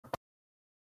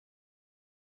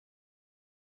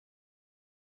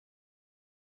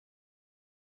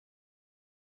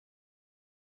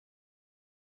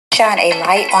shine a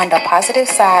light on the positive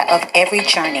side of every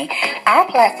journey. Our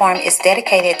platform is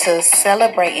dedicated to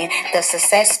celebrating the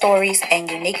success stories and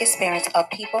unique experience of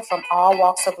people from all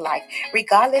walks of life,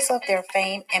 regardless of their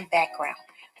fame and background.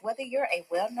 Whether you're a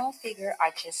well known figure or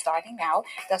just starting out,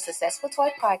 the Successful Toy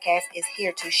Podcast is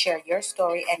here to share your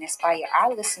story and inspire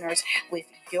our listeners with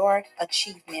your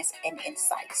achievements and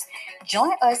insights.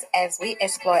 Join us as we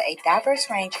explore a diverse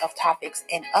range of topics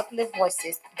and uplift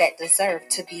voices that deserve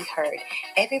to be heard.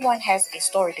 Everyone has a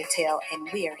story to tell,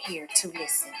 and we are here to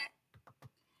listen.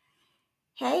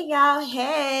 Hey y'all,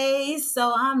 hey,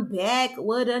 so I'm back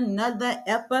with another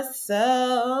episode.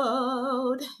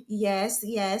 Yes.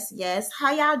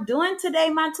 How y'all doing today,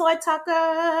 my toy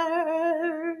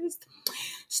talkers?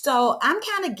 So I'm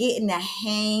kind of getting the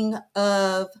hang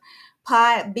of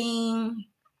Podbean,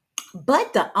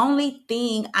 but the only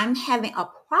thing I'm having a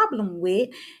problem with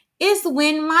is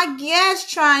when my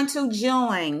guests trying to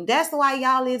join. That's why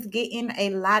y'all is getting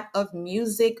a lot of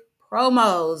music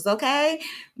promos, okay?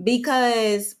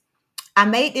 Because I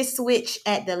made this switch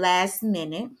at the last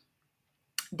minute.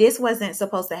 This wasn't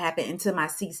supposed to happen until my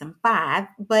season 5,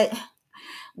 but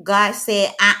God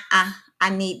said, I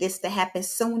need this to happen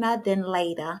sooner than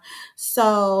later.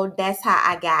 So that's how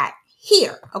I got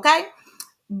here, okay?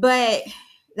 But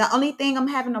the only thing I'm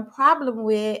having a problem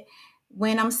with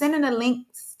when I'm sending the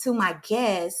links to my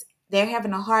guests, they're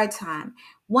having a hard time.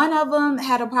 One of them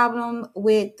had a problem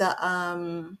with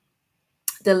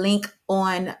the link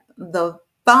on the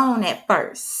phone at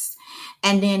first,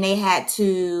 and then they had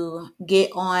to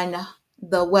get on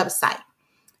the website.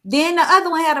 Then the other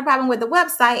one had a problem with the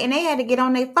website and they had to get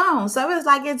on their phone. So it was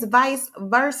like it's vice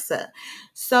versa.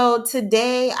 So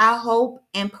today I hope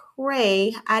and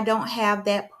pray I don't have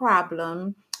that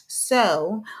problem.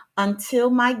 So until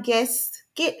my guests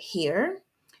get here,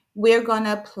 we're going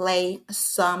to play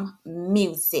some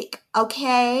music.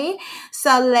 Okay?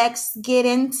 So let's get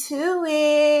into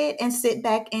it and sit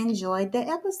back and enjoy the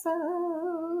episode.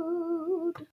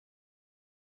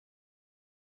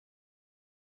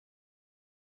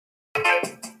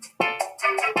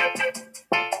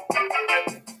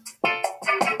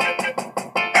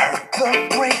 The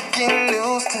breaking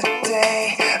news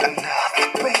today, another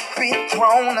baby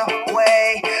thrown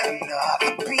away,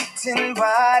 another beaten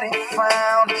body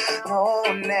found, no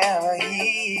one ever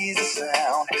hears a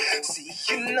sound. See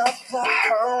another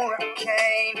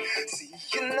hurricane, see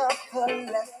another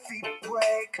levee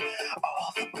break,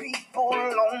 all the people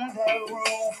on their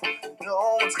roof,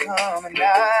 no one's coming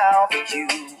out for you.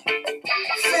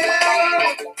 Feeling the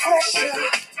pressure,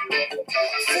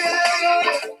 feeling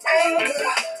the anger,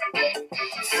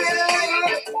 feeling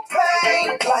the pain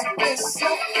like there's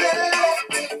nothing left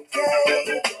to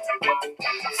gain.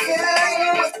 Feeling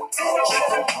the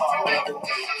tension,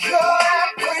 your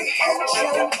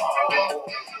apprehension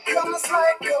comes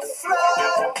like a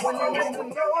flood when you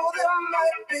know there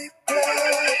might be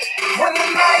blood. When the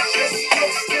night just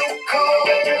gets too cold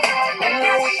and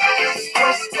the wind is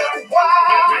twisted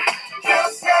wide,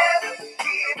 just never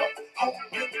give up. Hope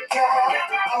you got it.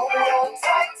 Hold on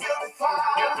tight to the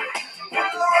fire. When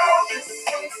the road just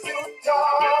seems too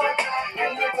dark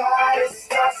and your body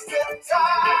starts to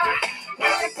die,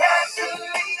 when your passion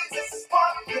needs a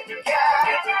spark, you got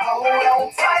it. Hold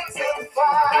on tight to the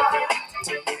fire.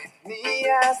 Me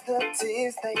as the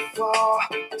tears they fall,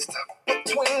 stuck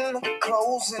between the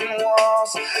closing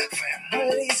walls.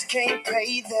 Families can't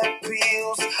pay their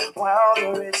bills, while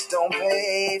the rich don't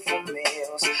pay for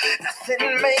meals.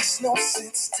 Nothing makes no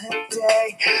sense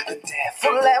today. The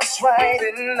devil laughs right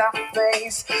in our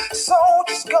face. So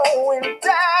just go and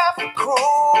die for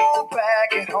cruel.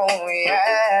 Back at home we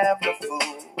have no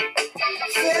food.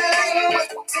 Feeling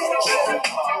with tension,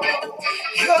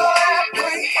 your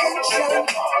apprehension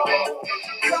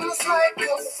comes like a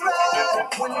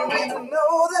flood when you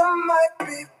know there might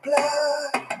be blood.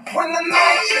 When the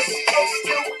night just gets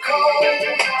too cold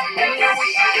and the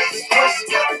wind is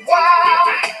twisted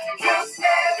wide, just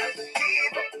never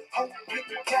give up. Hope you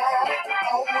got it.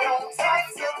 Hold on tight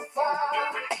to the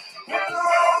fire. When the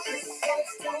road just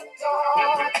seems too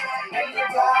dark and your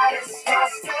body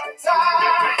starts to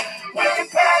die, when your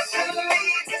passion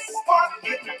needs a spark,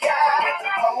 you got it.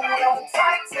 Hold on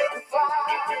tight to the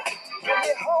fire. When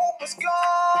your hope is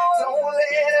gone, don't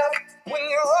let up. When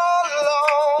you're all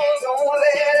alone, don't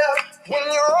let up. When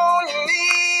you're on your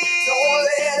knees, don't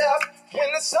let up. When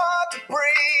it's hard to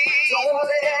breathe, don't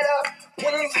let up.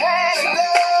 When you've had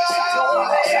enough, don't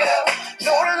let up.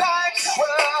 No life is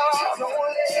wrong, don't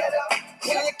let up.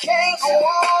 When you can't go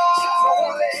on,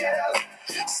 don't let up.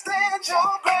 Stand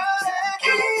your ground and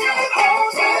keep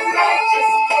holding on.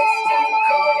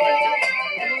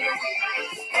 And the wind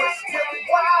is twisted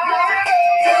wide.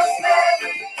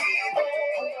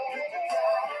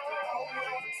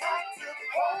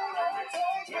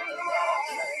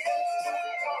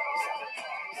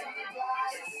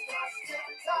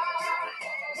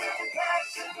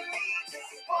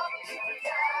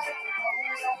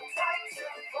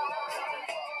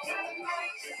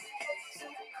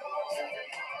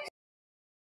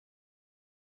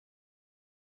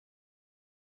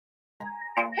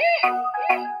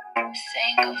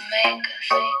 Single makers.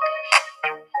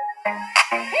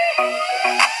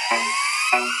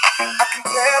 I can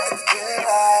tell that you really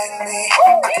like me.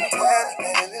 I can tell that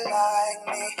they really like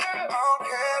me. I don't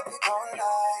care if they don't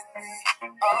like me.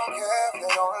 I don't care if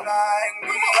they don't like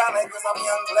me. Probably cause I'm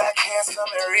young, black, handsome,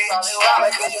 and rich.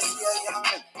 Probably cause you see a young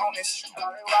nigga on this street.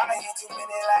 Probably ain't too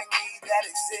many like me that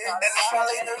exist. And it's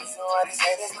probably the reason why these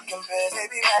haters looking pissed. They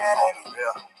be mad at me.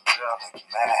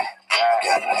 Mad.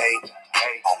 Got paid.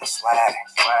 On the swag,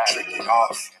 trick it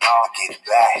off, I get it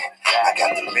back. I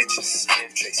got the bitches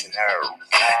chasing her.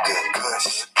 Good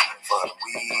kush for the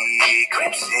weed,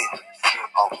 cream shit.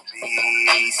 On the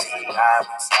beach, see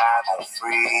diamonds, on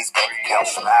freeze, baby count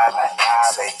smiling,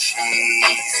 say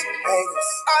cheese. Haters,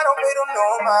 I don't pay them no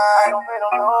mind,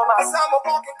 cause I'm a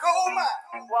walking gold mine.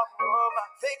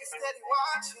 They can steady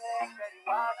watching,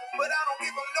 but I don't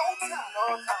give them no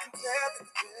time. I can tell that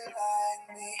they really like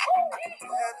me. I can tell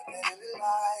that they really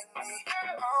like me.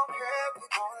 I don't care if they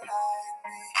don't like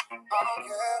me. I don't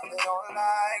care if they don't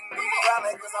like me.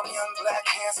 Probably cause I'm young, black,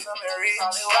 handsome, and rich.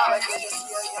 Probably cause you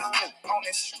see a young nigga on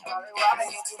this street. Probably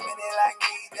ain't too many like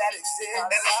me that exist. And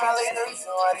it's probably the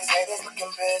reason why these haters looking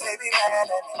pissed. They be mad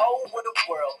at me. Oh, what a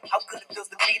world. How good it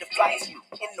feels to be the flyest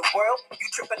in the world. You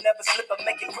trip and never slip and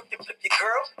make it quick to flip your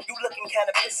girl. You looking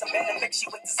kinda pissed, I'm in the mix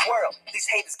you with this world. These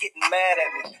haters getting mad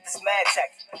at me. This mad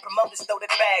tactic. Promoters throw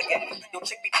that bag at me. Your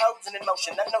chick be posing in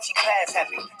motion. I know she pass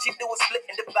happy. She do a split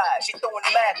and divide. She throwing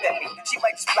mad at me. She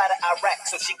might just fly to Iraq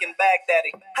so she can bag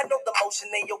daddy. I know the motion,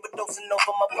 they overdosing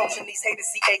over my potion. These haters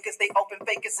see acres, they open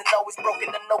fakers and always broken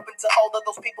and open to all of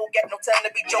those people. Got no time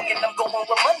to be joking. I'm going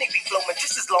where money be flowing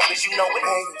just as long as you know it.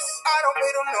 Haters, I don't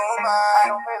pay them no mind,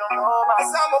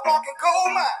 cause I'm a walking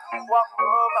gold mine.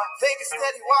 They can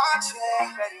steady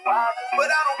watching, but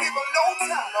I don't give them no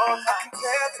time. I can tell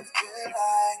that they really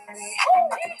like me.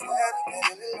 I can tell that they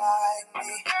really like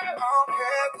me. I don't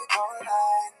care if they don't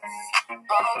like me.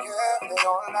 I don't care if they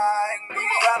don't like me.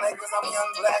 Probably cause I'm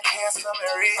young, black, handsome,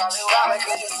 and rich. Probably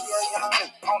cause you see a young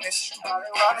nigga on this street.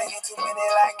 Probably ain't too many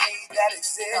like me that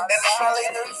exist. And it's probably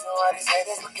the reason why these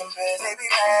haters looking pissed. They be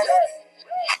mad at me.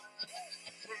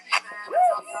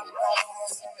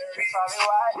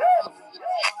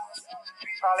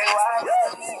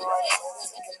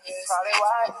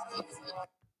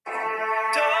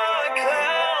 Dark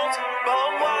clouds,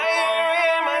 barbed wire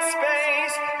in my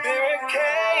space,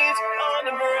 barricades on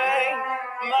the brain,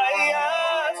 my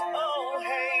eyes on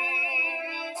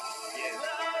haze.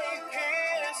 Light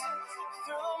pierced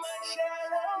through my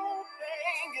shadow,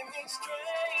 pain give me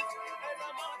strength as I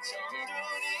march on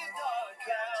through these dark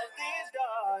clouds, these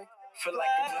dark. Feel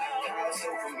like the black clouds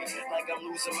over me, like I'm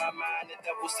losing my mind. The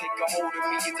devil's take a hold of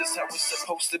me. Is this how it's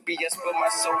supposed to be? I spill my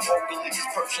soul vocally, just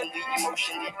personally,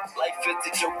 emotionally. Life is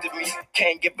a joke to me.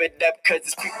 Can't give it up cause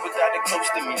it's people that are close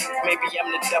to me. Maybe I'm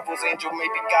the devil's angel,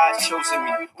 maybe God's chosen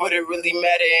me. Would it really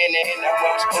matter in the end? I'm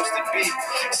where I'm supposed to be.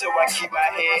 So I keep my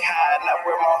head high and I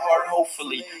wear my heart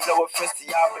hopefully. No offense to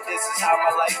y'all, but this is how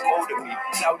my life molded me.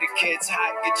 Now the kid's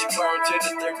hot, get you burned to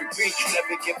the third degree.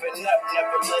 Never giving up,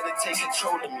 never let it take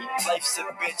control of me. Life's a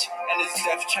bitch, and it's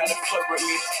death trying to flirt with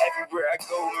me. Everywhere I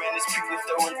go, man, it's people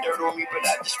throwing dirt on me. But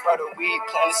I just brought a weed,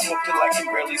 planted smoke till I can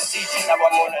barely see. Now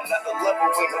I'm on another level,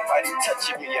 ain't nobody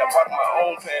touching me. I walk my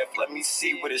own path, let me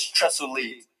see where this trestle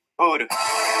leads. Buddha.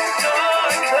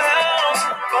 Dark clouds,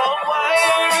 barbed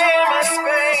wire in my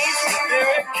space,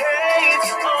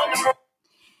 barricades on the.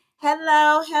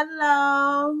 Hello,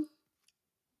 hello.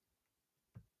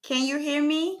 Can you hear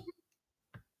me?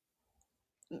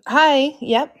 Hi,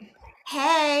 yep.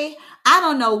 Hey, I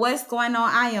don't know what's going on.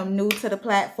 I am new to the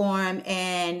platform,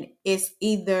 and it's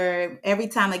either every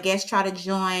time a guest try to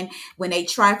join, when they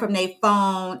try from their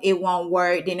phone, it won't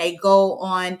work. Then they go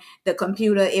on the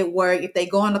computer, it work. If they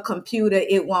go on the computer,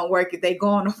 it won't work. If they go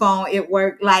on the phone, it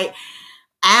work. Like,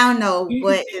 I don't know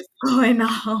what is going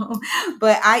on,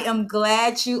 but I am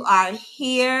glad you are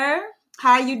here.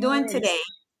 How are you doing today?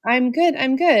 I'm good.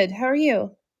 I'm good. How are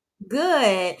you?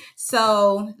 Good.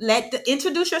 So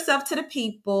introduce yourself to the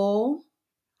people.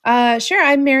 Sure.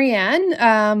 I'm Maryanne.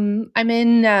 I'm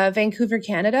in Vancouver,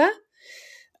 Canada,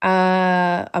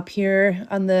 up here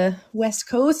on the West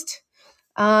Coast.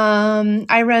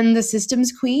 I run the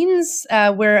Systems Queens.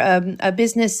 We're a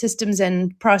business systems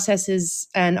and processes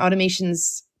and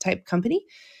automations type company.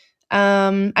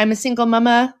 I'm a single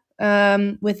mama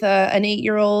with an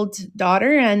 8-year-old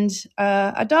daughter and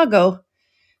a doggo.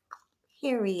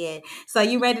 Period. So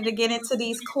you ready to get into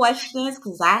these questions?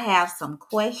 Because I have some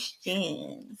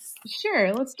questions.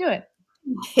 Sure, let's do it.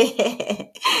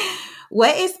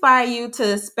 What inspired you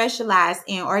to specialize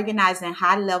in organizing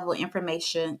high level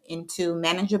information into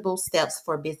manageable steps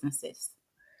for businesses?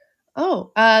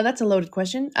 Oh, that's a loaded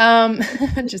question.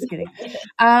 Just kidding.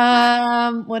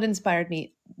 What inspired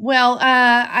me? Well,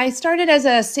 I started as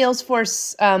a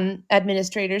Salesforce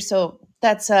administrator, so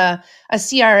that's a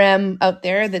CRM out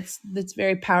there that's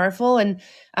very powerful and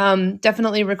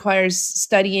definitely requires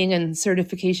studying and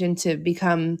certification to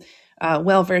become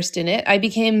well versed in it. I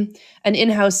became an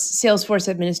in-house Salesforce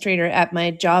administrator at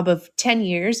my job of 10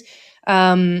 years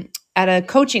at a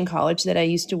coaching college that I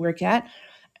used to work at.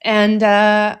 And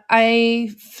I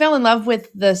fell in love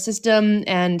with the system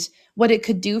and what it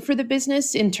could do for the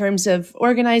business in terms of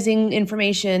organizing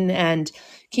information and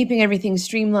keeping everything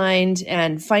streamlined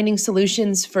and finding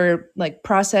solutions for like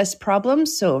process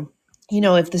problems. So,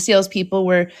 if the salespeople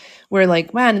were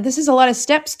like, "Man, this is a lot of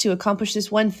steps to accomplish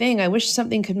this one thing. I wish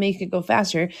something could make it go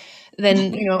faster."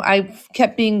 Then, I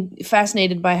kept being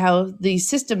fascinated by how these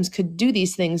systems could do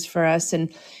these things for us,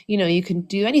 and you can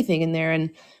do anything in there.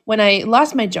 And when I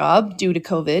lost my job due to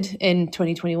COVID in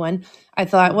 2021, I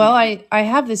thought, well, I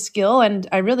have this skill and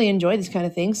I really enjoy this kind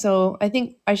of thing. So I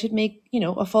think I should make,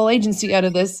 a full agency out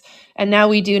of this. And now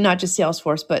we do not just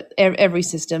Salesforce, but every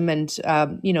system and,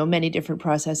 many different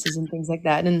processes and things like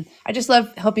that. And I just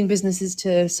love helping businesses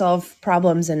to solve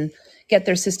problems and get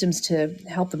their systems to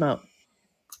help them out.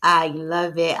 I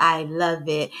love it. I love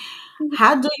it.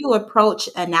 How do you approach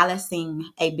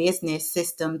analyzing a business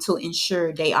system to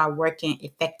ensure they are working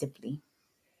effectively?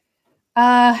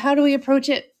 How do we approach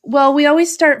it? Well, we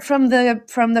always start from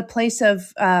the place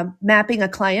of mapping a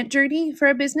client journey for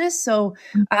a business. So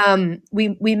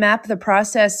we map the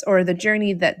process or the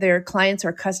journey that their clients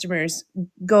or customers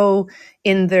go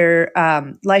in their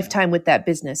lifetime with that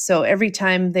business. So every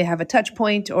time they have a touch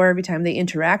point or every time they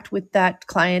interact with that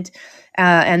client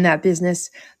and that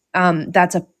business,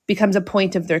 that's a becomes a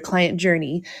point of their client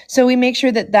journey. So we make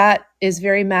sure that that is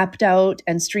very mapped out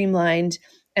and streamlined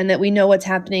and that we know what's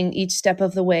happening each step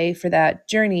of the way for that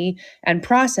journey and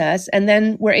process. And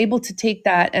then we're able to take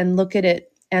that and look at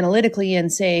it analytically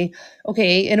and say,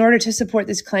 okay, in order to support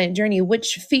this client journey,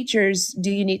 which features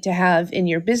do you need to have in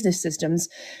your business systems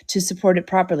to support it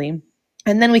properly?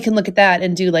 And then we can look at that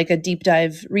and do like a deep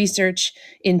dive research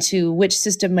into which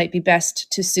system might be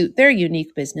best to suit their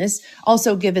unique business,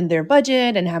 also given their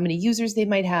budget and how many users they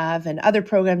might have and other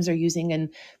programs they're using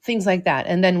and things like that.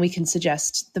 And then we can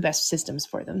suggest the best systems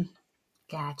for them.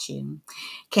 Got you.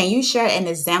 Can you share an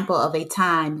example of a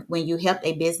time when you helped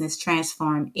a business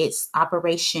transform its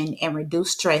operation and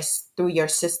reduce stress through your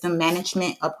system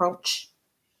management approach?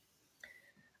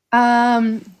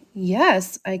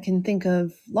 Yes, I can think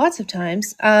of lots of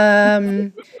times.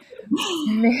 Well,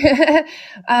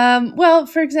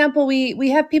 for example, we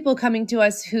have people coming to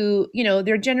us who,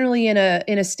 they're generally in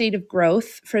a state of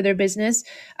growth for their business.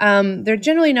 They're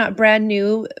generally not brand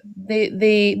new.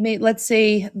 They may, let's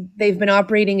say they've been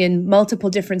operating in multiple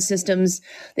different systems.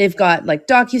 They've got like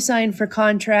DocuSign for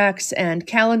contracts and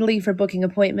Calendly for booking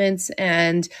appointments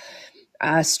and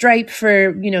Stripe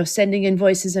for sending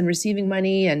invoices and receiving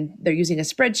money, and they're using a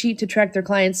spreadsheet to track their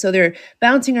clients. So they're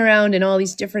bouncing around in all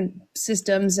these different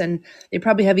systems, and they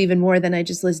probably have even more than I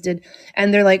just listed.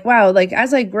 And they're like, wow, like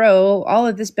as I grow, all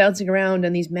of this bouncing around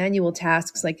and these manual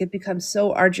tasks, like it becomes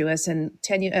so arduous and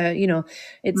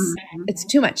it's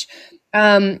too much.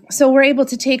 So we're able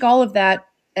to take all of that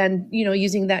and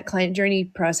using that client journey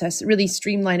process really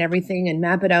streamline everything and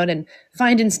map it out and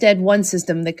find instead one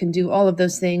system that can do all of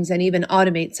those things and even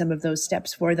automate some of those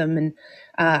steps for them. And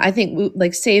I think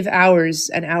like save hours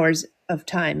and hours of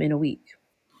time in a week.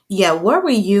 Yeah, where were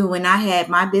you when I had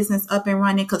my business up and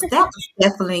running? Because that was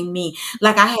definitely me.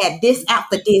 Like I had this app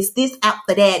for this app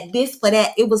for that, this for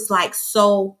that. It was like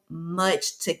so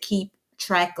much to keep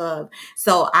track of.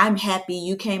 So I'm happy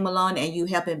you came along and you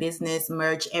helping business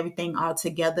merge everything all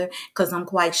together because I'm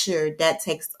quite sure that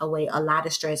takes away a lot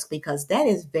of stress because that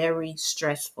is very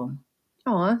stressful.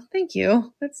 Oh, thank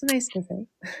you. That's nice to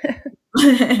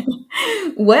say.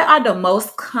 What are the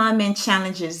most common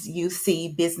challenges you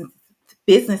see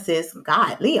businesses,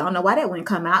 godly, I don't know why that wouldn't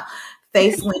come out,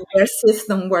 face when their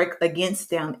system work against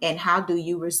them, and how do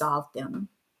you resolve them?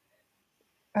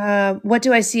 What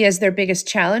do I see as their biggest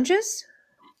challenges?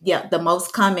 Yeah, the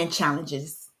most common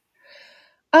challenges.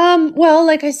 Well,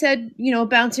 like I said,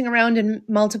 bouncing around in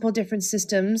multiple different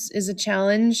systems is a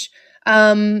challenge.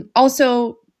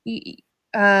 Also,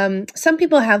 some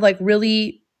people have like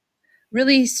really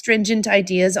really stringent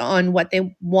ideas on what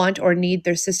they want or need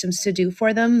their systems to do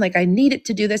for them. Like, I need it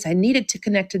to do this. I need it to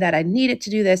connect to that. I need it to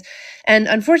do this. And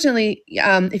unfortunately,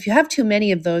 if you have too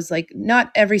many of those, like,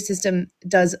 not every system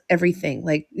does everything.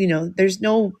 Like, there's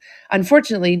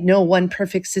unfortunately, no one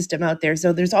perfect system out there.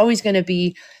 So there's always going to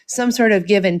be some sort of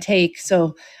give and take.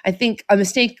 So I think a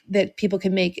mistake that people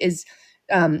can make is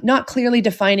not clearly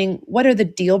defining what are the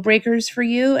deal breakers for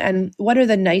you and what are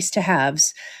the nice to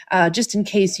haves, just in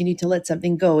case you need to let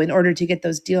something go in order to get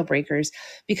those deal breakers.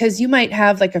 Because you might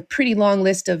have like a pretty long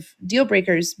list of deal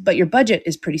breakers, but your budget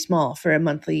is pretty small for a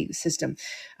monthly system,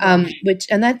 and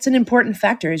that's an important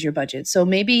factor, is your budget. So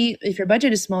maybe if your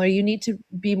budget is smaller, you need to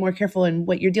be more careful in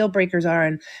what your deal breakers are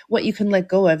and what you can let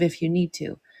go of if you need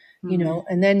to,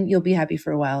 and then you'll be happy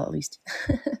for a while at least.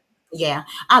 Yeah,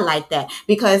 I like that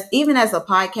because even as a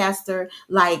podcaster,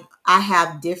 like I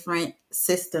have different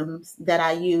systems that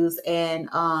I use, and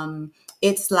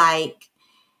it's like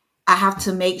I have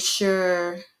to make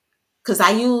sure because I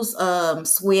use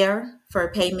Square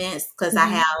for payments because I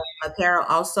Mhm. have apparel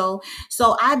also.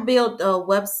 So I built a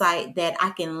website that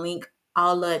I can link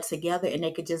all of it together and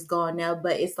they could just go on there.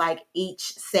 But it's like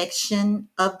each section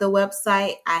of the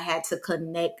website, I had to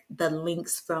connect the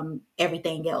links from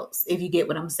everything else, if you get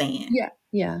what I'm saying. Yeah.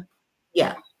 Yeah.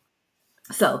 Yeah.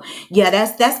 So yeah,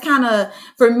 that's kind of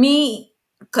for me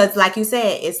because like you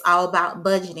said, it's all about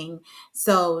budgeting.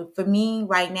 So for me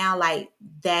right now, like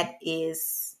that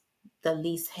is the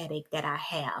least headache that I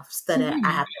have. Instead of I Mhm.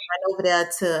 have to run over there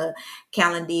to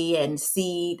Calendly and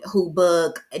see who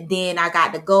book. And then I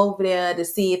got to go over there to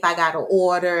see if I got to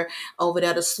order over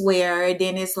there to swear. And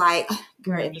then it's like,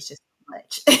 girl, it Right. was just too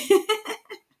much.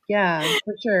 Yeah,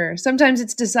 for sure. Sometimes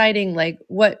it's deciding like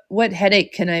what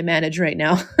headache can I manage right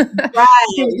now? Right,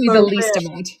 Usually for the real. least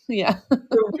amount. Yeah.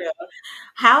 For real.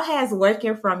 How has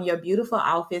working from your beautiful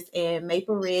office in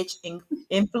Maple Ridge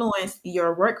influenced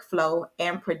your workflow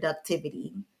and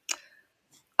productivity?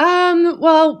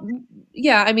 Well,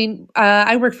 yeah, I mean,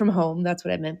 I work from home. That's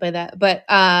what I meant by that. But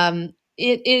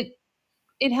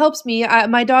it helps me.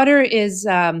 My daughter is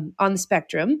on the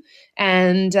spectrum,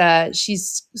 and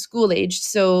she's school aged.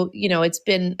 So it's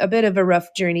been a bit of a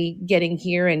rough journey getting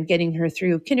here and getting her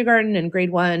through kindergarten and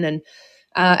grade one. And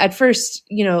at first,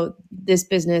 this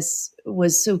business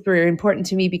was super important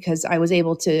to me because I was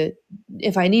able to,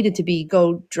 if I needed to be,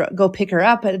 go pick her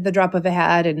up at the drop of a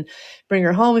hat and bring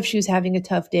her home if she was having a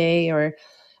tough day, or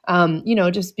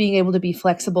just being able to be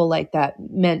flexible like that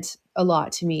meant a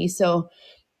lot to me. So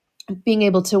being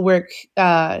able to work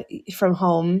from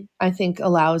home, I think,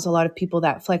 allows a lot of people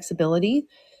that flexibility.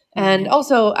 And Mhm.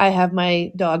 also, I have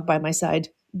my dog by my side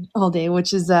all day,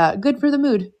 which is good for the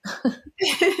mood.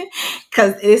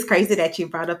 Because it's crazy that you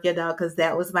brought up your dog, because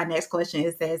that was my next question.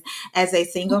 It says, as a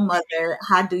single mother,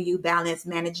 how do you balance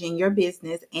managing your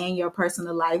business and your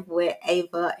personal life with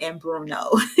Ava and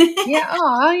Bruno? Yeah.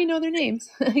 Oh, you know their names.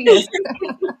 Yes.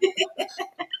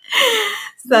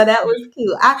 So that was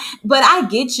cute. But I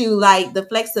get you like the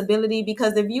flexibility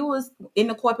because if you was in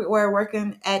the corporate world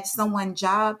working at someone's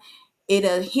job,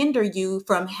 it'll hinder you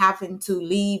from having to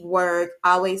leave work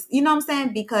always, you know what I'm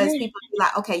saying? Because Right. people be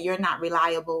like, okay, you're not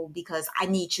reliable because I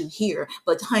need you here.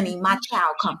 But honey, my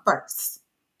child come first.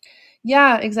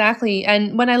 Yeah, exactly.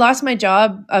 And when I lost my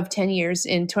job of 10 years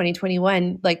in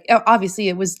 2021, like obviously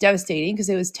it was devastating because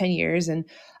it was 10 years and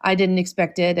I didn't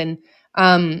expect it, and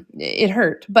it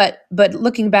hurt. But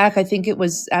looking back, I think it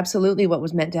was absolutely what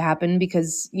was meant to happen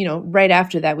because, right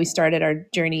after that we started our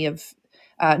journey of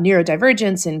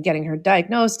neurodivergence and getting her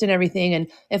diagnosed and everything.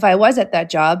 And if I was at that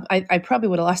job, I probably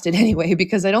would have lost it anyway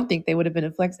because I don't think they would have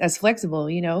been as flexible.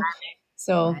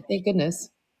 So Right. thank goodness.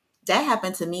 That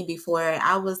happened to me before.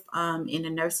 I was in the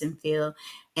nursing field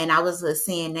and I was a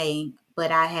CNA,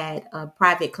 but I had a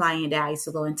private client that I used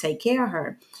to go and take care of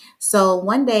her. So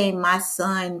one day my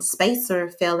son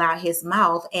Spacer fell out his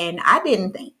mouth and I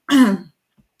didn't think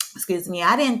excuse me,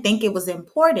 I didn't think it was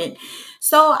important.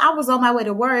 So I was on my way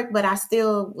to work, but I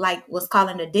still like was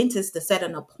calling the dentist to set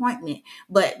an appointment.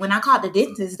 But when I called the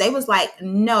dentist, they was like,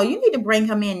 no, you need to bring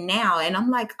him in now. And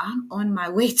I'm like, I'm on my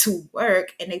way to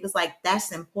work. And they was like,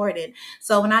 that's important.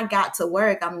 So when I got to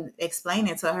work, I'm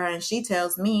explaining to her and she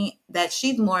tells me that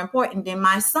she's more important than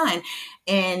my son.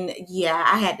 And yeah,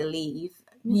 I had to leave.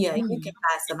 Yeah, you can Mhm.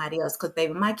 find somebody else because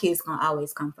baby, my kids gonna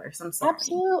always come first. I'm sorry.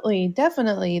 Absolutely,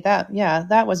 definitely.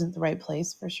 That wasn't the right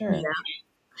place for sure.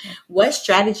 Yeah. What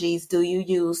strategies do you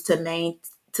use to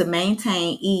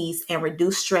maintain ease and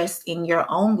reduce stress in your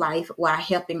own life while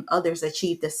helping others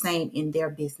achieve the same in their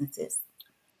businesses?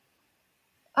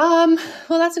 Well,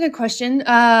 that's a good question.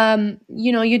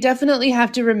 You definitely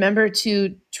have to remember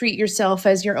to treat yourself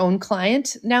as your own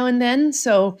client now and then.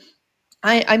 So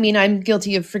I mean, I'm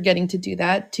guilty of forgetting to do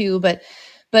that too, but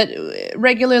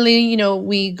regularly,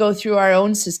 we go through our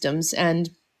own systems and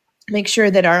make sure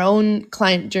that our own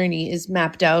client journey is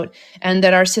mapped out and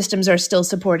that our systems are still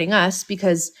supporting us,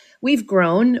 because we've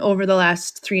grown over the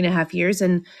last 3.5 years.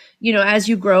 And, as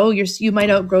you grow, you might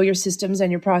outgrow your systems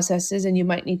and your processes, and you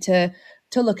might need to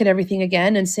look at everything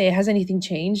again and say, has anything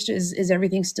changed? Is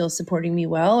everything still supporting me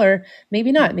well? Or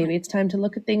maybe not. Maybe it's time to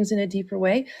look at things in a deeper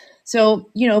way. So,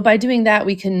 by doing that,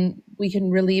 we can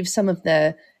relieve some of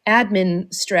the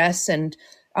admin stress and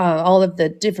all of the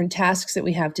different tasks that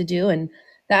we have to do. And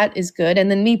that is good.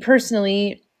 And then me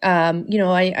personally,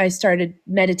 I started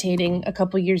meditating a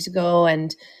couple years ago,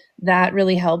 and that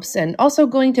really helps. And also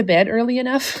going to bed early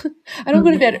enough. I don't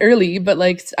go to bed early, but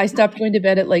like I stopped going to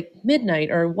bed at like midnight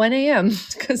or 1 a.m.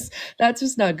 because that's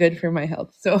just not good for my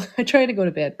health. So I try to go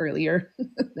to bed earlier.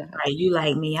 Right, you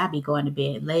like me, I be going to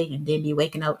bed late and then be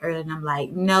waking up early, and I'm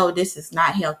like, no, this is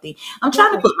not healthy. I'm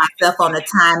trying to put myself on a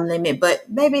time limit,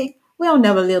 but baby, we don't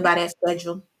never live by that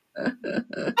schedule.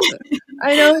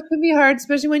 I know it can be hard,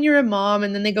 especially when you're a mom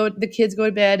and then the kids go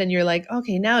to bed and you're like,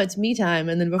 okay, now it's me time.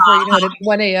 And then before you know it, it's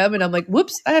 1 a.m. and I'm like,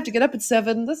 whoops, I have to get up at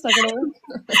 7. That's not going to work.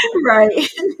 Right.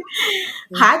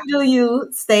 How do you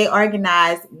stay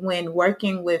organized when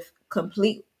working with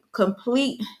complete,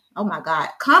 oh my God,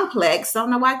 complex, I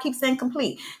don't know why I keep saying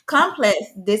complex,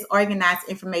 disorganized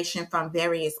information from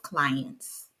various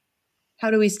clients?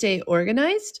 How do we stay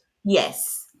organized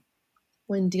Yes.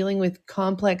 when dealing with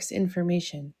complex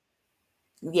information?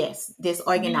 Yes,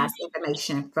 disorganized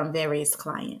information from various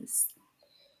clients.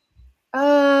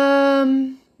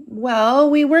 Well,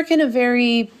 we work in a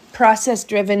very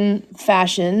process-driven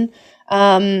fashion.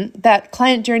 That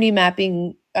client journey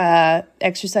mapping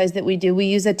exercise that we do, we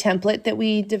use a template that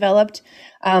we developed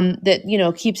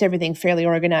that keeps everything fairly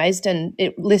organized, and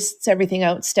it lists everything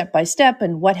out step by step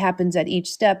and what happens at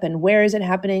each step and where is it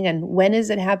happening and when is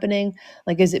it happening?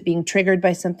 Like, is it being triggered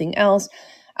by something else?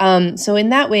 So in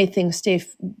that way, things stay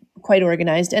quite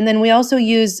organized. And then we also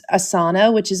use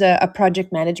Asana, which is a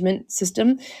project management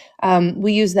system.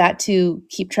 We use that to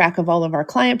keep track of all of our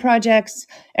client projects,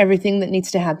 everything that needs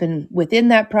to happen within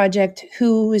that project,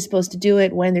 who is supposed to do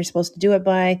it, when they're supposed to do it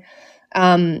by.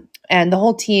 And the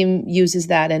whole team uses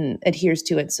that and adheres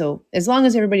to it. So as long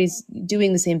as everybody's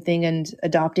doing the same thing and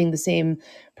adopting the same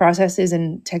processes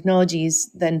and technologies,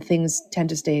 then things tend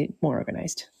to stay more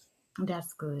organized.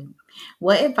 That's good.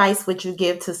 What advice would you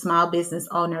give to small business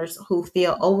owners who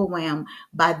feel overwhelmed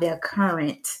by their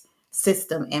current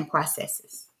system and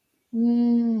processes?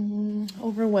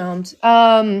 Overwhelmed.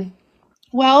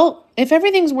 Well, if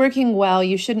everything's working well,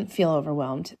 you shouldn't feel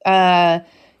overwhelmed.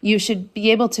 You should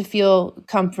be able to feel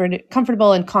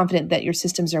comfortable and confident that your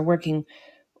systems are working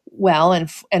well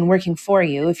and working for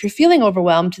you. If you're feeling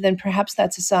overwhelmed, then perhaps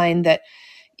that's a sign that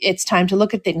it's time to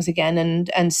look at things again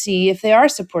and see if they are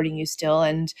supporting you still,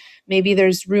 and maybe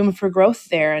there's room for growth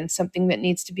there and something that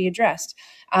needs to be addressed.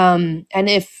 And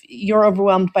if you're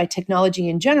overwhelmed by technology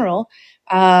in general,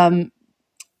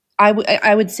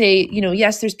 I would say,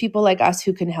 yes, there's people like us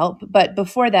who can help. But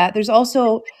before that, there's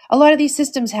also a lot of these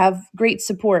systems have great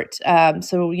support.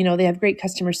 So, they have great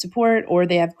customer support, or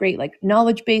they have great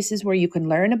knowledge bases where you can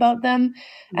learn about them.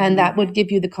 And that would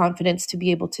give you the confidence to be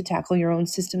able to tackle your own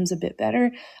systems a bit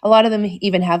better. A lot of them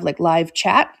even have live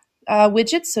chat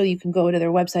widgets. So you can go to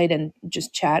their website and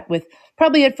just chat with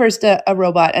probably at first a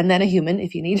robot and then a human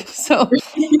if you need. So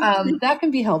that can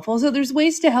be helpful. So there's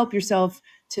ways to help yourself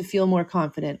to feel more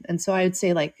confident. And so I would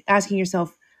say asking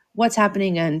yourself what's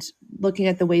happening and looking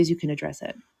at the ways you can address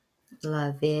it.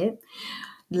 Love it.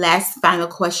 Last final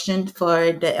question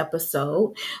for the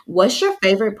episode. What's your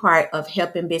favorite part of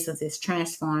helping businesses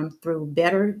transform through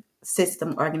better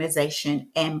system organization,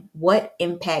 and what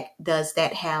impact does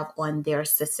that have on their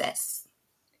success?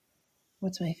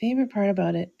 What's my favorite part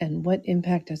about it and what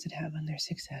impact does it have on their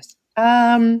success?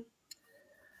 I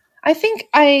think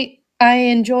I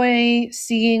enjoy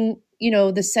seeing,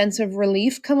 the sense of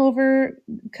relief come over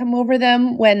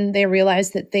them when they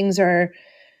realize that things are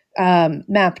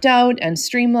mapped out and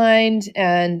streamlined,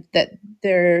 and that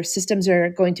their systems are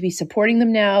going to be supporting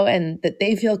them now, and that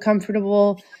they feel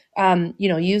comfortable,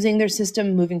 using their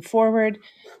system moving forward,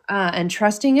 and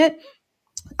trusting it.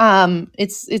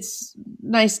 It's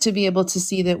nice to be able to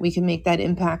see that we can make that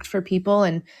impact for people.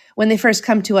 And when they first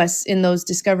come to us in those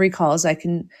discovery calls, I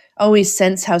can always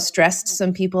sense how stressed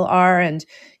some people are. And,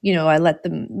 I let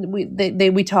them,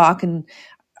 we talk, and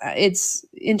it's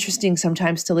interesting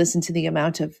sometimes to listen to the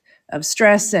amount of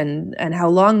stress and how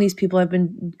long these people have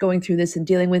been going through this and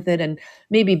dealing with it, and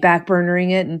maybe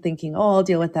backburnering it and thinking, oh, I'll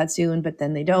deal with that soon, but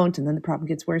then they don't, and then the problem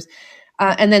gets worse.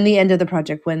 And then the end of the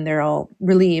project when they're all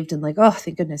relieved and like, oh,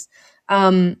 thank goodness.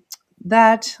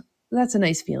 That's a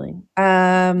nice feeling.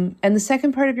 And the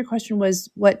second part of your question was,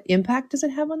 what impact does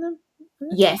it have on them?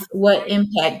 Yes. What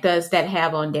impact does that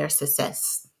have on their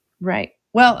success? Right.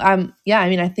 Well, yeah, I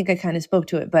mean, I think I kind of spoke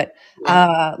to it, but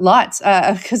Yeah. lots,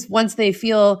 because once they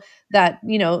feel that,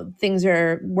 things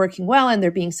are working well and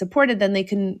they're being supported, then they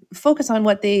can focus on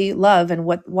what they love and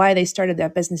why they started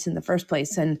that business in the first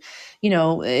place. And,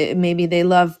 maybe they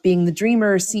love being the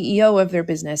dreamer CEO of their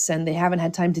business, and they haven't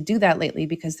had time to do that lately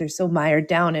because they're so mired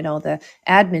down in all the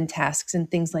admin tasks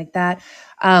and things like that.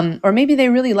 Or maybe they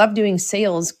really love doing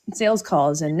sales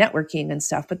calls and networking and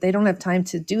stuff, but they don't have time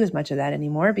to do as much of that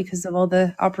anymore because of all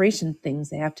the operation things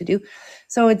they have to do.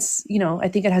 So it's, I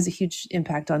think it has a huge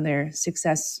impact on their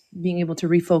success, being able to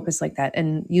refocus like that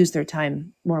and use their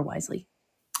time more wisely.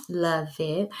 Love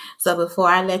it. So before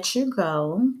I let you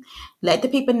go, let the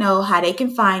people know how they can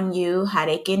find you, how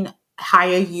they can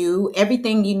hire you,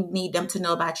 everything you need them to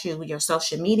know about you, your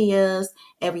social medias,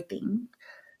 everything.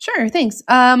 Sure, thanks.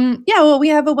 Yeah, well, we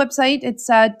have a website. It's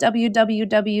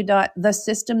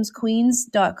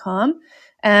www.thesystemsqueens.com,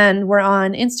 and we're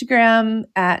on Instagram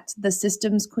at The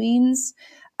Systems Queens.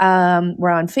 We're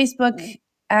on Facebook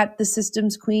at The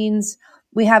Systems Queens.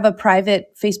 We have a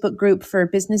private Facebook group for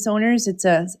business owners.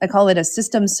 I call it a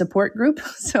systems support group.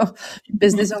 So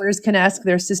business owners can ask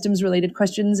their systems related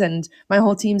questions, and my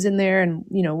whole team's in there, and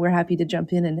we're happy to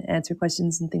jump in and answer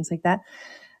questions and things like that.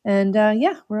 And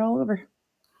yeah, we're all over.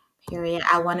 Period.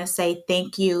 I want to say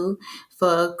thank you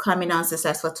for coming on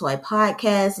Successful Toy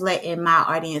Podcast, letting my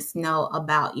audience know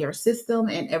about your system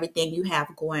and everything you have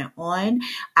going on.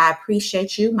 I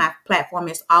appreciate you. My platform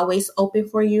is always open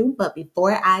for you. But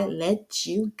before I let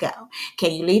you go,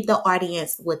 can you leave the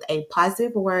audience with a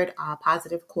positive word or a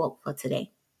positive quote for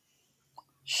today?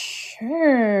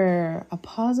 Sure. A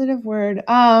positive word.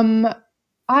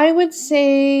 I would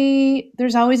say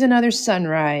there's always another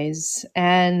sunrise.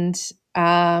 And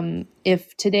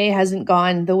if today hasn't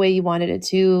gone the way you wanted it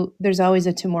to, there's always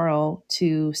a tomorrow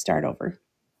to start over.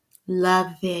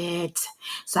 Love it.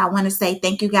 So I want to say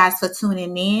thank you guys for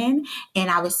tuning in, and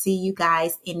I will see you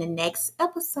guys in the next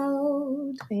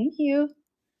episode. Thank you.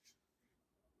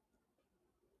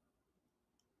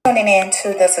 Tuning in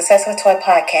to the Successful Toy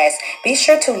Podcast. Be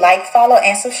sure to like, follow,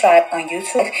 and subscribe on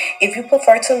YouTube. If you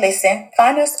prefer to listen,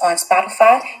 find us on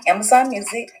Spotify, Amazon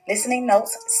Music, Listening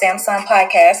Notes, Samsung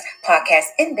Podcast, Podcast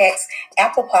Index,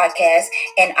 Apple Podcasts,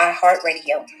 and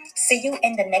iHeartRadio. See you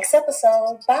in the next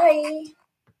episode. Bye.